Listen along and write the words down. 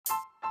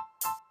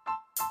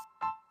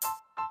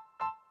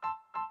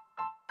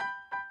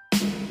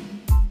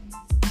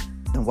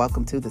and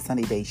welcome to the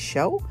Sunny Day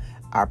Show.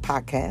 Our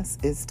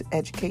podcast is to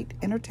educate,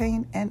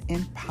 entertain, and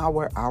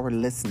empower our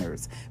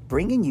listeners,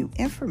 bringing you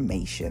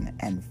information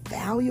and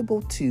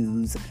valuable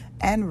tools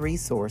and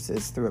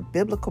resources through a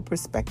biblical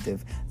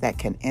perspective that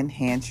can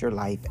enhance your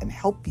life and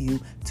help you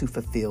to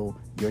fulfill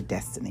your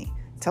destiny.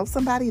 Tell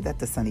somebody that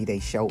the Sunny Day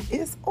Show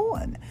is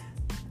on.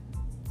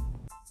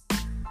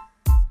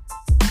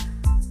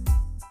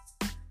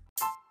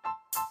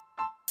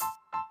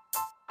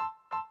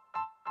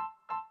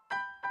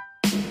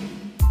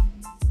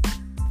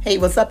 Hey,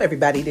 what's up,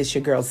 everybody? This is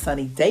your girl,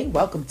 Sunny Day.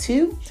 Welcome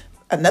to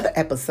another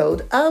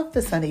episode of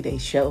the Sunny Day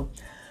Show.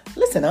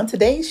 Listen, on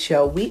today's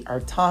show, we are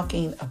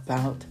talking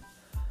about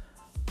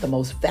the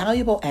most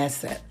valuable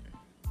asset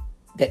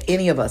that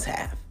any of us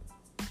have.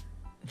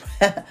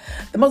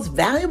 The most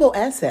valuable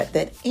asset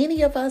that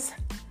any of us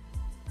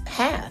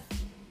have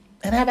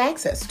and have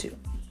access to.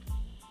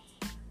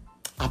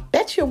 I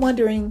bet you're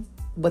wondering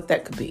what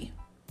that could be.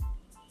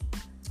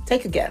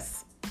 Take a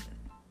guess.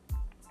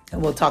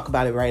 And we'll talk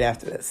about it right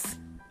after this.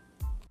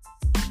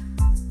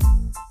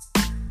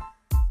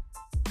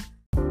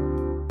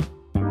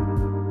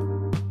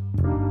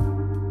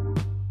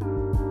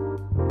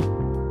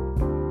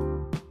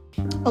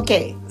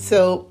 Okay,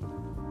 so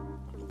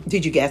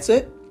did you guess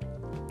it?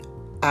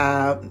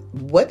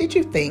 What did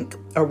you think,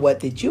 or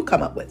what did you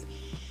come up with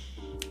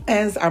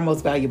as our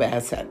most valuable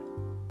asset?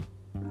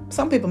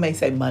 Some people may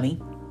say money,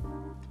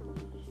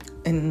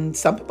 and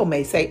some people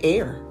may say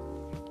air.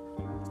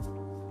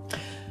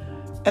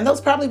 And those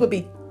probably would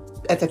be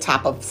at the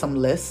top of some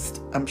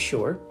list, I'm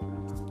sure.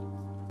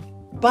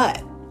 But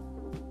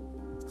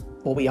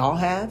what we all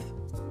have,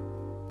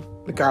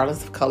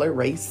 regardless of color,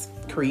 race,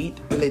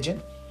 creed,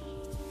 religion,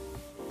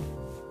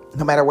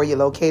 no matter where you're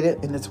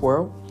located in this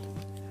world,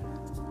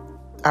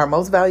 our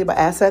most valuable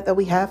asset that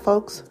we have,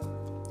 folks,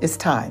 is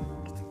time.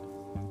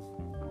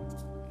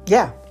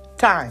 Yeah,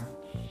 time.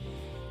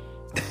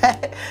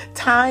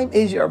 Time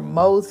is your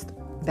most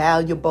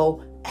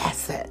valuable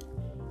asset.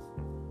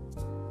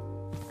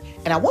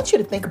 And I want you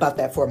to think about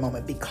that for a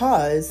moment,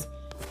 because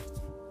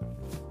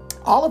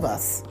all of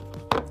us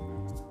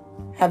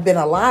have been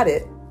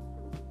allotted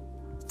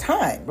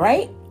time,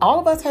 right? All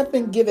of us have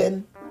been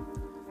given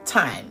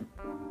time.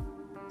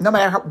 No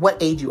matter what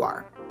age you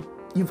are,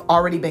 you've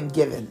already been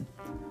given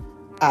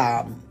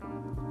time.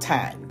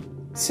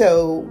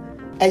 So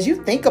as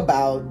you think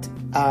about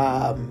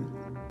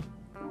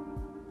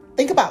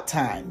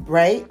time,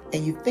 right?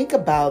 And you think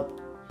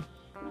about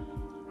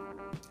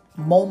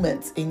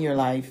moments in your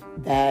life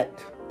that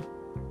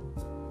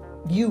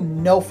you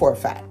know for a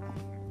fact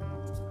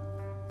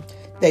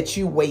that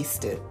you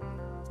wasted.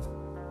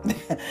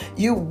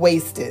 You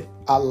wasted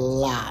a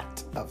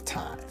lot of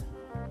time.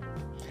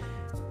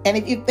 And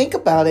if you think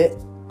about it,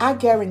 I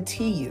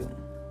guarantee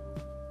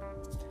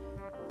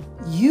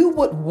you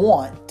would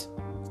want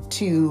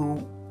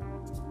to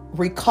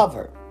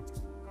recover.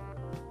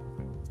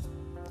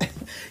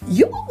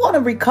 You would want to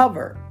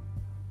recover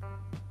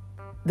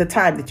the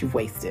time that you've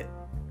wasted.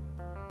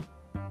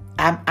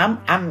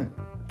 I'm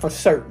for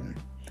certain.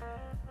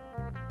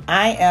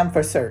 I am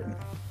for certain.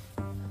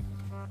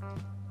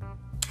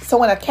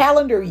 So in a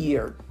calendar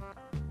year,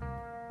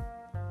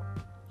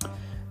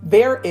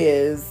 there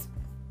is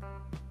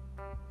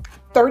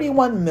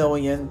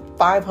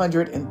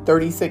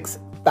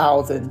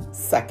 31,536,000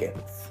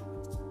 seconds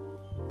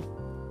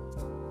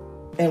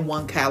in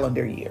one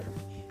calendar year.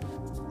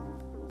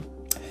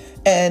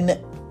 And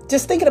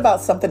just thinking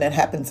about something that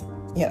happens,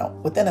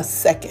 within a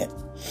second,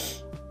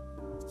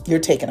 you're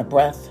taking a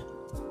breath.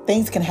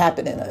 Things can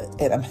happen in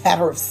a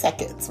matter of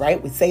seconds,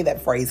 right? We say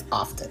that phrase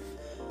often.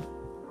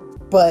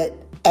 But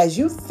as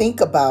you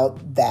think about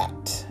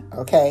that,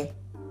 okay,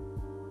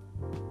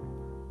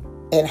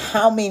 and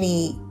how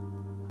many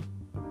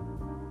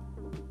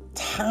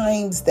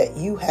times that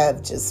you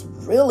have just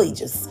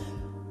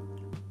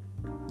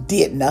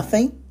did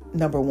nothing,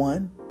 number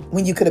one,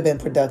 when you could have been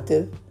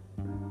productive,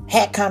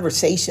 had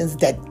conversations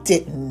that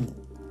didn't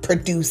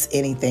produce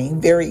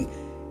anything, very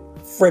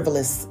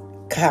frivolous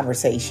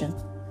conversation,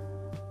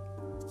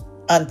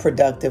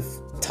 unproductive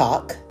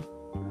talk.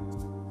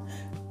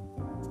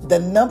 The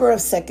number of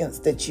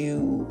seconds that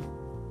you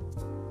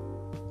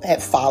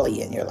had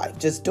folly in your life,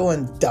 just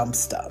doing dumb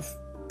stuff.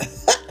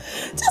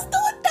 Just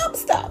doing dumb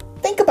stuff.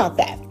 Think about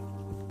that.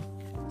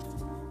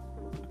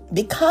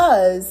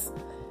 Because,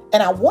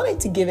 and I wanted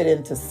to give it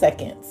into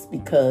seconds,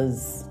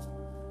 because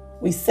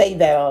we say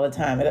that all the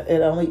time.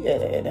 It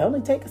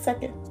only take a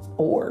second,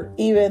 or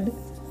even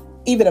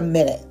a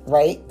minute,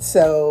 right?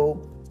 So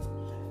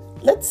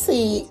let's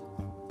see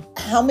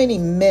how many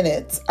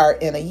minutes are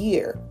in a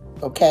year.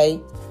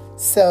 Okay.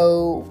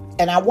 So,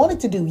 and I wanted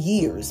to do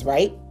years,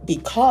 right?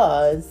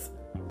 Because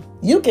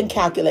you can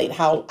calculate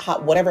how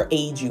whatever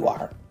age you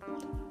are,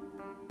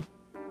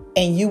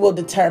 and you will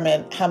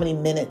determine how many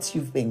minutes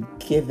you've been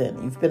given,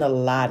 you've been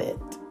allotted.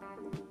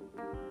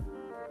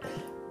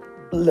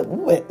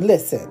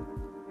 Listen,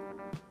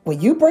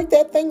 when you break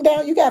that thing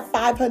down, you got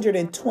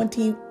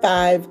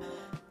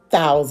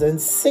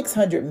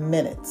 525,600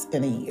 minutes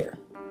in a year.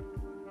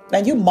 Now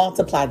you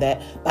multiply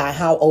that by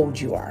how old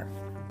you are.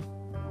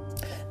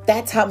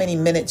 That's how many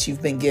minutes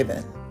you've been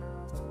given.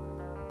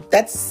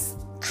 That's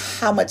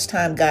how much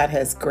time God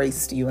has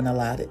graced you and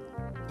allotted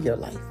your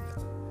life.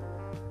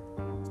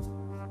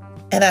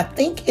 And I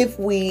think if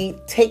we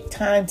take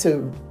time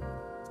to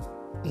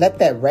let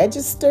that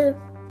register,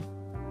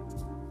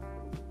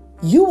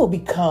 you will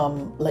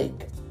become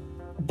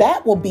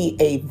that will be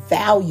a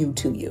value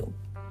to you.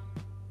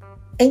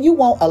 And you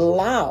won't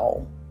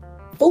allow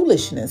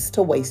foolishness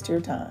to waste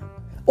your time.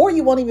 Or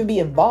you won't even be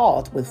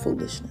involved with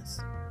foolishness.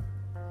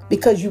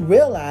 Because you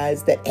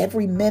realize that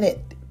every minute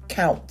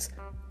counts.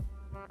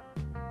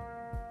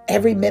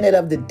 Every minute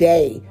of the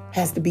day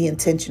has to be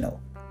intentional,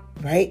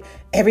 right?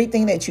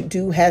 Everything that you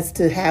do has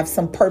to have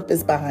some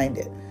purpose behind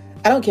it.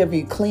 I don't care if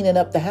you're cleaning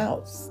up the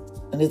house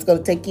and it's going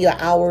to take you an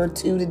hour or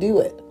two to do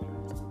it.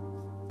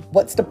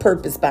 What's the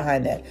purpose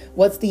behind that?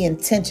 What's the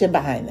intention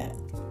behind that?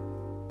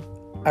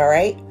 All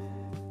right.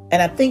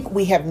 And I think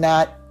we've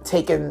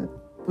taken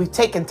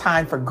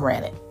time for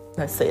granted.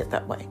 Let's say it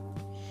that way.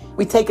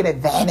 We've taken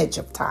advantage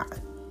of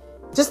time.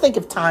 Just think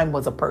if time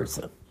was a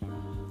person.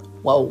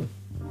 Whoa.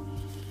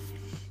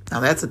 Now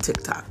that's a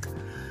TikTok.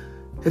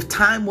 If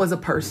time was a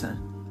person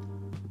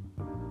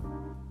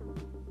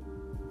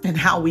and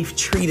how we've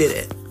treated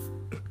it,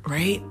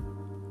 right?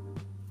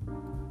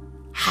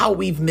 How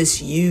we've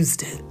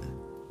misused it.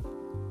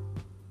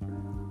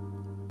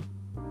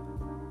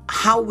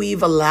 How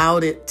we've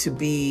allowed it to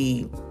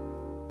be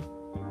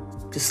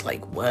just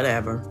like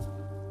whatever.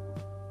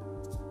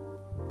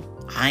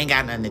 I ain't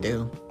got nothing to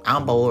do.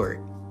 I'm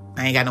bored.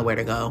 I ain't got nowhere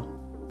to go.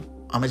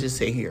 I'm going to just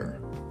sit here.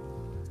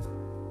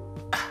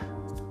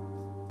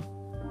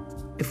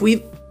 If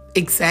we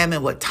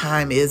examine what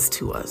time is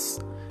to us,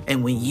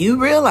 and when you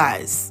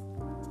realize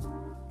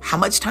how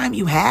much time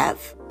you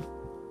have,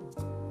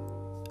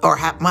 or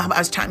how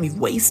much time you've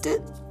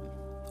wasted,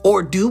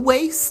 or do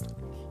waste,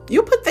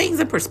 you put things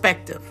in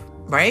perspective,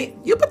 right?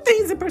 You put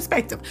things in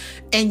perspective,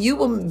 and you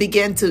will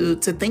begin to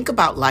think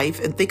about life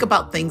and think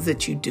about things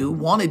that you do,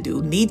 want to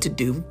do, need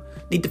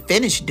to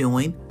finish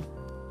doing,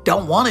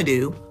 don't want to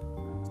do,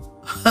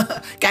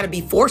 got to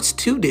be forced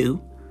to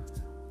do.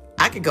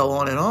 I could go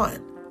on and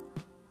on.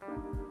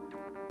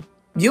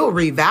 You'll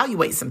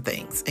reevaluate some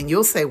things and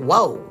you'll say,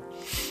 whoa,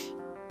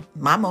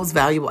 my most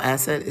valuable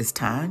asset is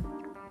time.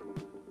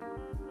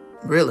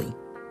 Really?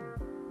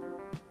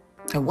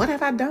 And what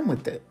have I done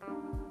with it?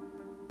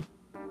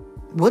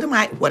 What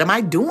am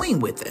I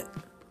doing with it?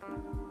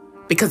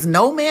 Because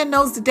no man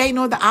knows the day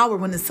nor the hour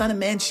when the Son of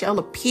Man shall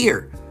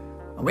appear.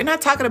 And we're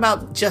not talking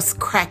about just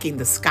cracking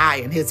the sky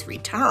and his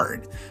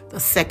return, the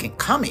second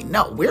coming.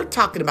 No, we're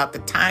talking about the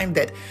time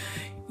that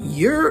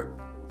you're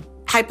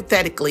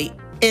hypothetically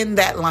in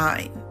that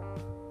line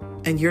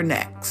and you're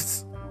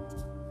next.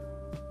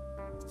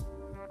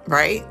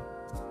 Right?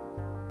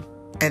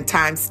 And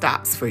time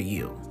stops for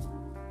you.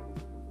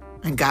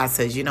 And God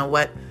says, you know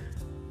what?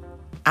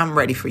 I'm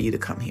ready for you to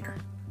come here.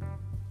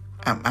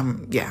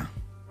 Yeah.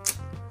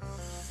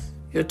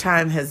 The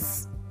time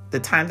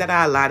that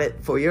I allotted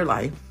for your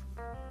life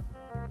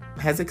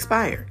has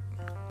expired.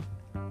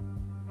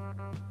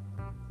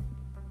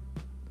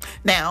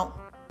 Now,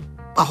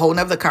 a whole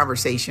nother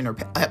conversation or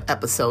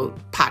episode,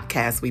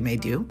 podcast we may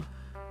do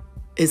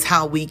is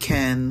how we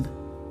can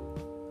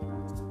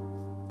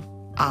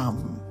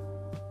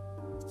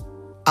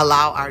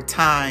allow our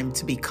time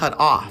to be cut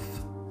off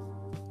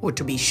or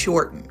to be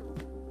shortened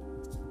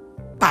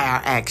by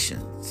our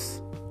actions.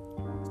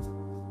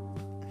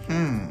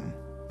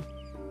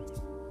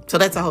 So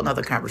that's a whole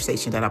nother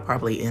conversation that I'll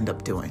probably end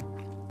up doing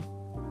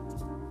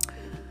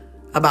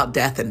about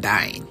death and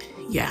dying.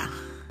 Yeah.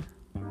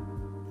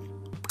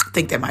 I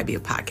think that might be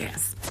a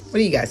podcast. What do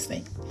you guys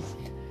think?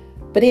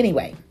 But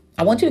anyway,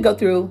 I want you to go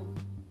through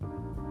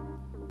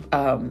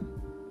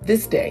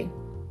this day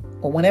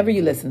or whenever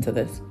you listen to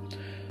this,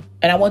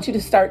 and I want you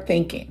to start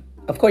thinking.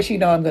 Of course, you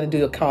know I'm going to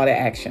do a call to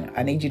action.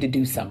 I need you to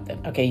do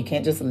something. Okay, you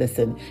can't just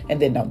listen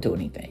and then don't do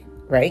anything,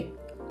 right?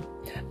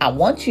 I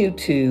want you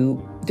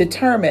to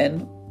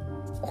determine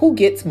who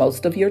gets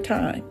most of your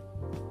time.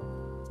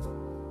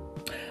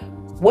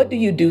 What do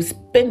you do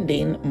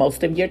spending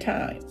most of your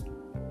time?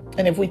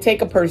 And if we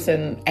take a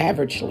person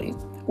averagely,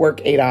 work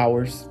 8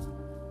 hours,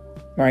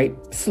 right?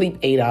 Sleep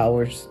 8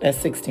 hours, that's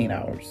 16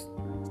 hours,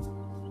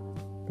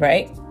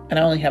 right? And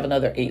I only have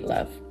another 8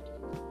 left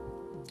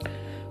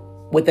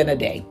within a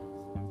day.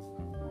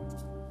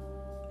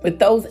 With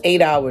those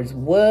 8 hours,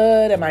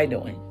 what am I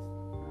doing?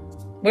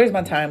 Where's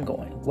my time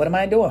going? What am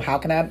I doing? How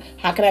can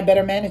I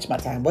better manage my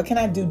time? What can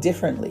I do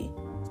differently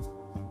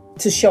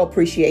to show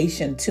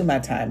appreciation to my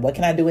time? What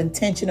can I do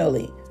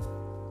intentionally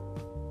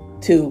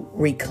to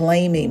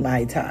reclaiming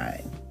my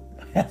time?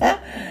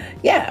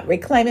 Yeah,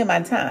 reclaiming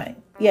my time.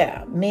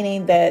 Yeah,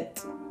 meaning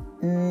that,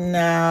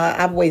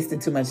 I've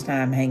wasted too much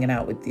time hanging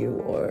out with you,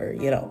 or,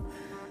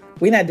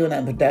 we're not doing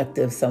nothing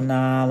productive, so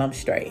I'm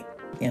straight.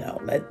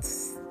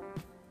 Let's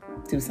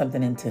do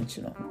something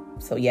intentional.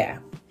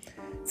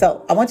 So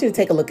So I want you to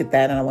take a look at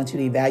that, and I want you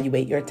to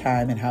evaluate your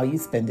time and how you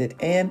spend it,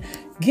 and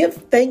give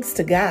thanks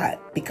to God,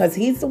 because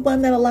He's the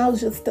one that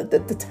allows us He's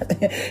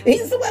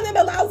the one that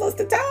allows us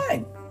the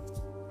time.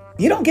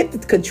 You don't get to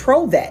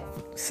control that,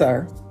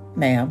 sir,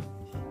 ma'am.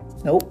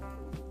 Nope.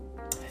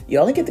 You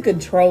only get to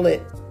control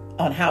it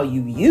on how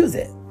you use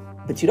it,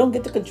 but you don't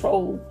get to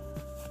control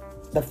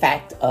the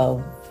fact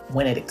of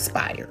when it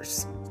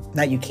expires.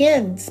 Now, you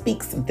can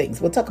speak some things.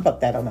 We'll talk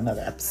about that on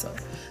another episode,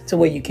 to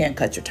where you can't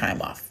cut your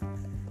time off.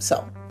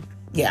 So,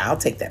 yeah, I'll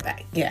take that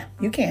back. Yeah,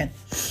 you can.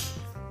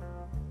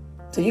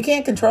 So you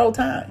can't control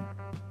time.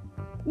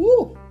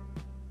 Woo.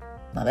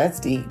 Now that's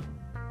deep.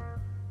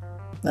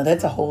 Now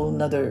that's a whole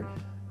nother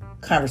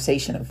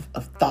conversation of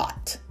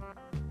thought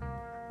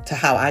to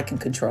how I can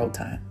control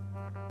time.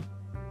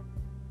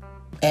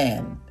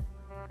 And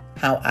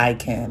how I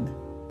can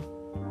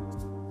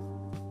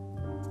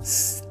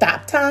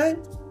stop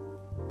time?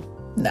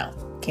 No,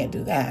 can't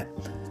do that.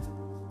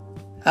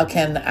 How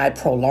can I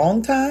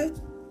prolong time?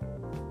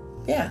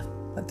 Yeah,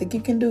 I think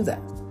you can do that.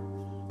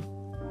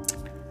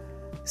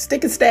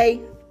 Stick and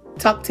stay.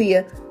 Talk to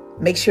you.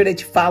 Make sure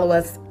that you follow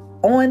us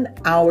on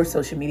our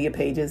social media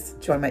pages.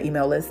 Join my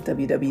email list,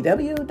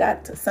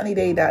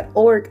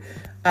 www.sunnyday.org.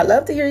 I'd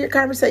love to hear your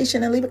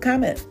conversation, and leave a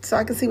comment so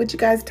I can see what you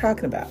guys are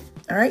talking about.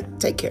 All right,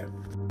 take care.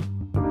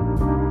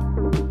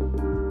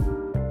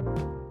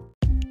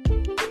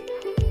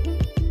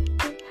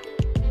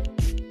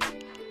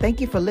 Thank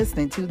you for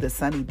listening to The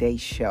Sunny Day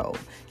Show.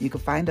 You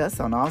can find us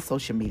on all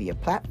social media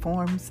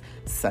platforms.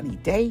 Sunny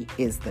Day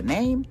is the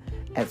name,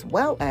 as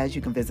well as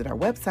you can visit our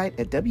website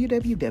at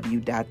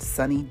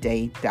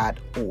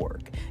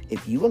www.sunnyday.org.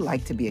 If you would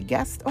like to be a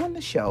guest on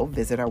the show,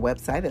 visit our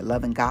website at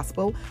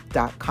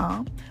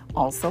loveandgospel.com.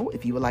 Also,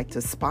 if you would like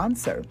to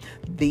sponsor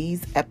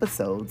these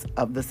episodes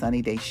of The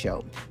Sunny Day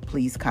Show,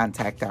 please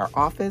contact our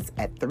office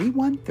at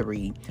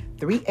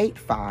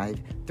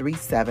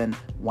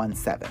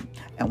 313-385-3717.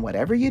 And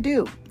whatever you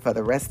do for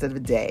the rest of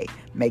the day,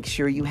 make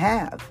sure you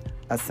have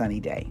a sunny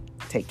day.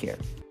 Take care.